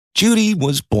Judy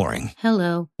was boring.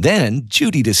 Hello. Then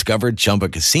Judy discovered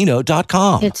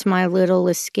ChumbaCasino.com. It's my little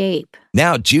escape.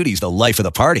 Now Judy's the life of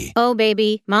the party. Oh,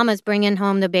 baby, mama's bringing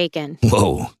home the bacon.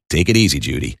 Whoa, take it easy,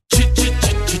 Judy.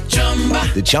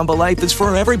 The Chumba life is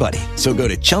for everybody. So go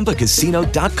to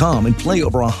ChumbaCasino.com and play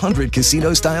over 100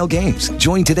 casino-style games.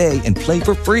 Join today and play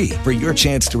for free for your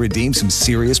chance to redeem some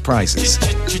serious prizes.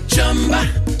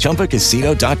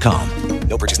 ChumbaCasino.com.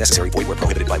 No purchase necessary. Void where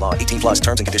prohibited by law. 18 plus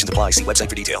terms and conditions apply. See website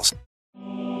for details.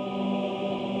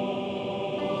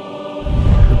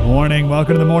 Good morning.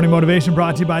 Welcome to the Morning Motivation,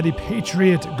 brought to you by the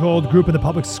Patriot Gold Group and the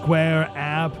Public Square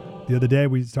app. The other day,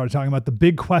 we started talking about the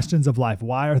big questions of life.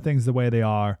 Why are things the way they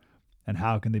are, and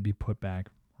how can they be put back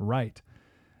right?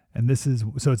 And this is,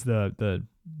 so it's the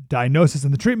diagnosis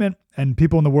and the treatment, and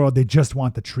people in the world, they just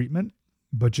want the treatment,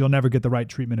 but you'll never get the right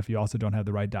treatment if you also don't have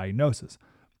the right diagnosis.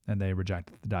 And they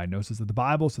reject the diagnosis of the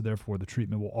Bible, so therefore the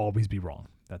treatment will always be wrong.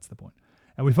 That's the point.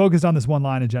 And we focused on this one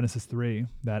line in Genesis 3,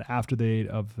 that after they ate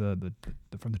of from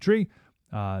the tree,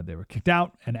 they were kicked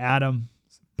out, and Adam's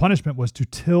punishment was to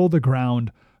till the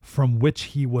ground from which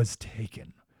he was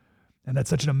taken. And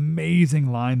that's such an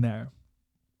amazing line there.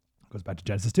 It goes back to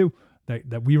Genesis 2,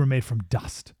 that we were made from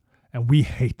dust. And we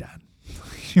hate that.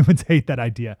 Humans hate that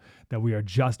idea that we are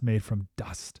just made from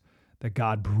dust, that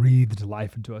God breathed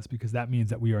life into us, because that means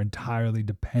that we are entirely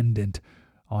dependent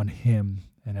on him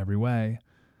in every way.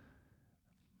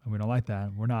 And we don't like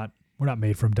that. We're not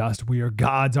made from dust. We are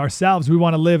gods ourselves. We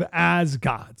want to live as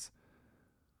gods.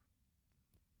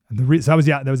 And that was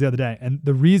the other day. And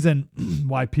the reason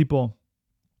why people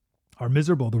are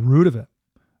miserable, the root of it,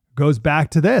 goes back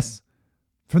to this.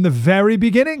 From the very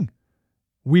beginning,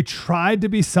 we tried to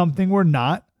be something we're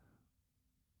not,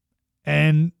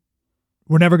 and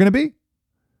we're never going to be.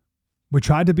 We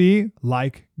tried to be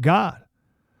like God.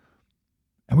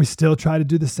 And we still try to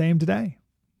do the same today.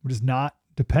 We're just not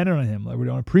dependent on him. Like, we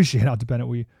don't appreciate how dependent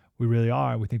we really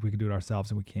are. We think we can do it ourselves,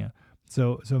 and we can't.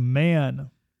 So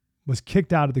man was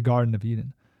kicked out of the Garden of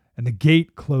Eden, and the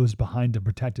gate closed behind him,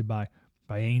 protected by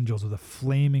angels with a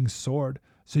flaming sword.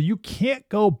 So you can't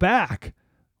go back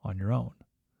on your own.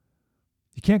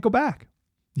 You can't go back.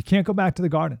 You can't go back to the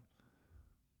garden.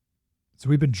 So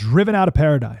we've been driven out of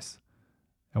paradise,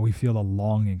 and we feel a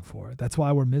longing for it. That's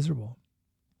why we're miserable.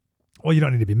 Well, you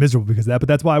don't need to be miserable because of that, but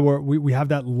that's why we have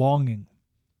that longing.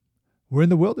 We're in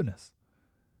the wilderness,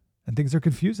 and things are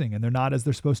confusing, and they're not as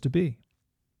they're supposed to be.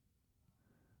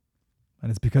 And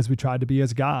it's because we tried to be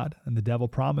as God, and the devil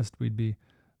promised we'd be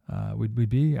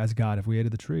as God if we ate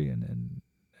of the tree. And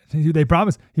he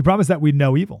promised that we'd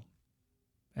know evil.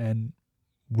 And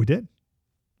we did.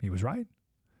 He was right.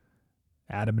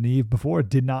 Adam and Eve before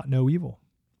did not know evil.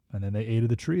 And then they ate of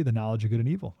the tree, the knowledge of good and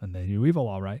evil. And they knew evil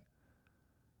all right.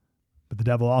 But the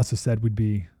devil also said we'd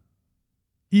be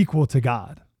equal to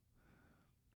God.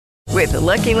 With the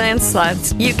Lucky Land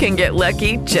Slots, you can get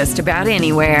lucky just about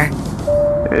anywhere.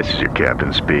 This is your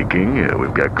captain speaking.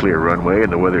 We've got clear runway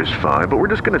and the weather's fine, but we're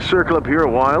just going to circle up here a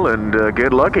while and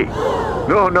get lucky.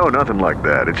 No, nothing like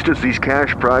that. It's just these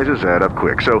cash prizes add up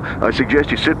quick. So I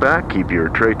suggest you sit back, keep your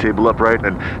tray table upright,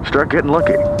 and start getting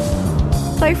lucky.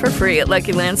 Play for free at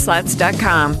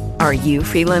LuckyLandSlots.com. Are you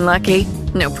feeling lucky?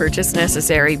 No purchase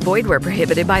necessary. Void where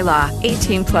prohibited by law.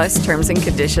 18 plus terms and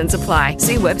conditions apply.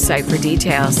 See website for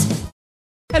details.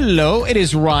 Hello, it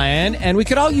is Ryan, and we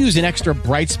could all use an extra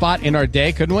bright spot in our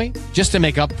day, couldn't we? Just to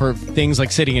make up for things like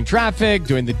sitting in traffic,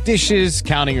 doing the dishes,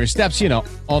 counting your steps,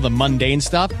 all the mundane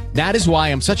stuff. That is why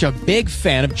I'm such a big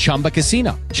fan of Chumba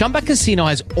Casino. Chumba Casino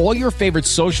has all your favorite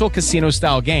social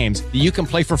casino-style games that you can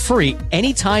play for free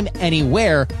anytime,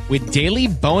 anywhere with daily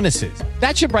bonuses.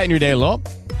 That should brighten your day a little.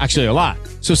 Actually, a lot.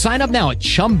 So sign up now at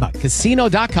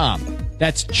ChumbaCasino.com.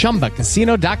 That's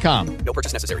ChumbaCasino.com. No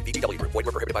purchase necessary. VGW Group. Void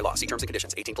where prohibited by law. See terms and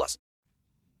conditions. 18 plus.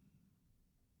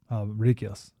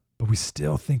 Ridiculous. But we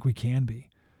still think we can be.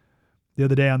 The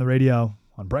other day on the radio,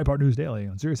 on Breitbart News Daily,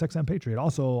 on SiriusXM Patriot,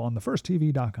 also on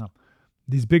thefirsttv.com,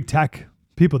 these big tech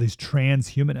people, these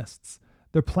transhumanists,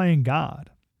 they're playing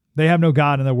God. They have no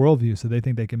God in their worldview, so they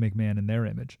think they can make man in their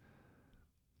image.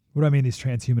 What do I mean, these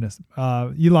transhumanists?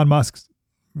 Elon Musk,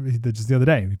 just the other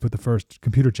day, he put the first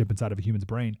computer chip inside of a human's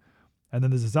brain. And then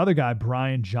there's this other guy,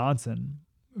 Brian Johnson,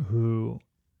 who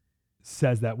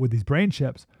says that with these brain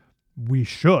chips, we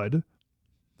should,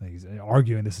 he's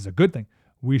arguing this is a good thing,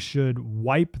 we should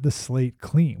wipe the slate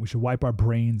clean. We should wipe our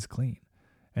brains clean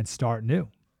and start new.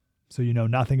 So you know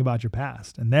nothing about your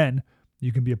past. And then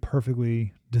you can be a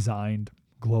perfectly designed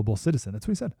global citizen. That's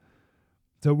what he said.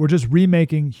 So we're just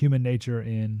remaking human nature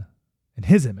in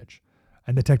his image.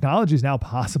 And the technology is now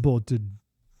possible to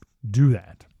do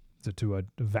that. To a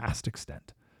vast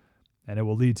extent. and it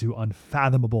will lead to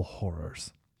unfathomable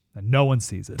horrors, and no one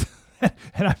sees it.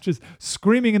 And I'm just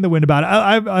screaming in the wind about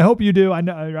it. I hope you do. I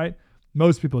know, right?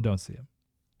 Most people don't see it.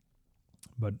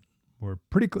 But we're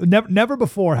pretty never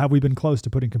before have we been close to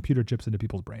putting computer chips into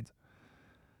people's brains.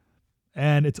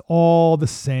 And it's all the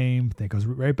same thing. It goes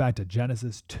right back to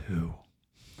Genesis 2.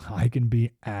 I can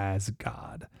be as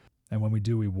God. And when we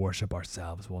do, we worship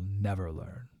ourselves. We'll never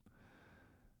learn.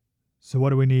 So what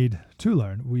do we need to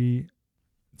learn?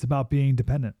 It's about being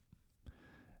dependent.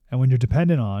 And when you're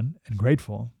dependent on and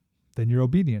grateful, then you're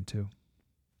obedient to.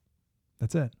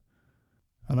 That's it.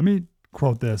 Now, let me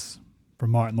quote this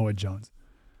from Martin Lloyd-Jones.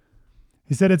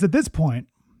 He said, "It's at this point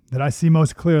that I see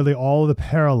most clearly all of the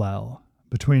parallel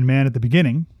between man at the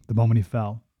beginning, the moment he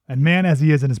fell, and man as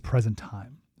he is in his present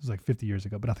time." It was like 50 years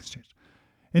ago, but nothing's changed.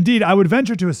 Indeed, I would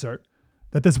venture to assert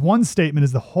that this one statement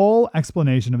is the whole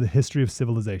explanation of the history of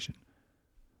civilization.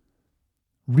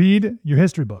 Read your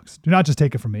history books. Do not just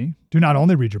take it from me. Do not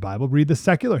only read your Bible, read the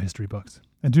secular history books.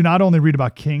 And do not only read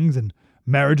about kings and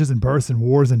marriages and births and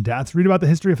wars and deaths. Read about the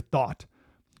history of thought.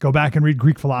 Go back and read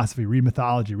Greek philosophy, read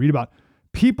mythology, read about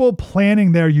people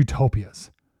planning their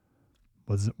utopias.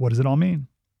 What does it all mean?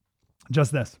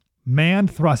 Just this. Man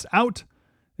thrust out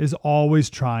is always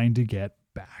trying to get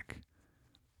back.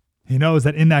 He knows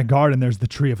that in that garden there's the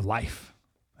tree of life,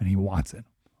 and he wants it.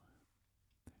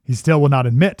 He still will not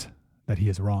admit that he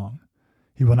is wrong.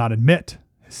 He will not admit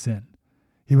his sin.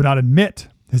 He will not admit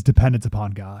his dependence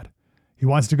upon God. He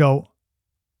wants to go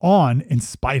on in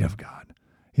spite of God.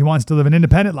 He wants to live an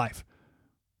independent life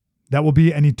that will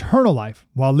be an eternal life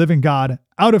while leaving God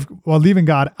out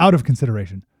of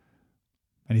consideration.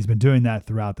 And he's been doing that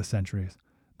throughout the centuries.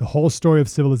 The whole story of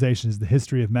civilization is the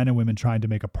history of men and women trying to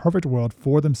make a perfect world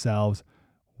for themselves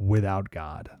without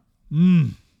God.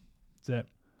 That's it.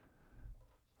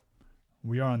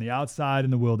 We are on the outside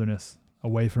in the wilderness,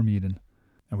 away from Eden,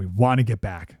 and we want to get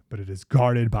back, but it is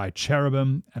guarded by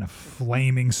cherubim and a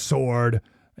flaming sword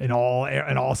in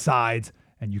all sides,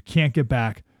 and you can't get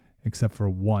back except for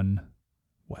one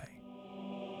way.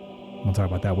 We'll talk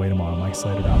about that way tomorrow.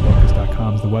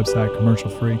 MikeSlater.locals.com is the website, commercial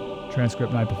free.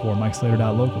 Transcript night before,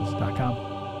 MikeSlater.locals.com.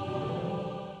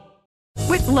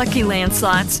 With Lucky Land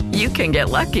Slots, you can get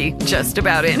lucky just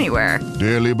about anywhere.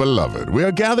 Dearly beloved, we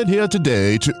are gathered here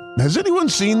today to... Has anyone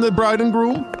seen the bride and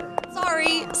groom?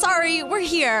 Sorry, we're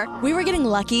here. We were getting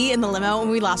lucky in the limo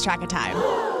and we lost track of time.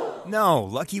 No,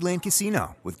 Lucky Land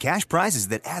Casino, with cash prizes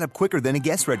that add up quicker than a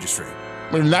guest registry.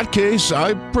 In that case,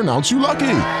 I pronounce you lucky.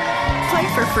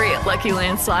 Play for free at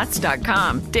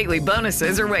LuckyLandSlots.com. Daily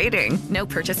bonuses are waiting. No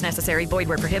purchase necessary. Void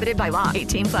where prohibited by law.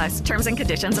 18+. Terms and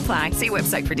conditions apply. See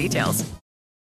website for details.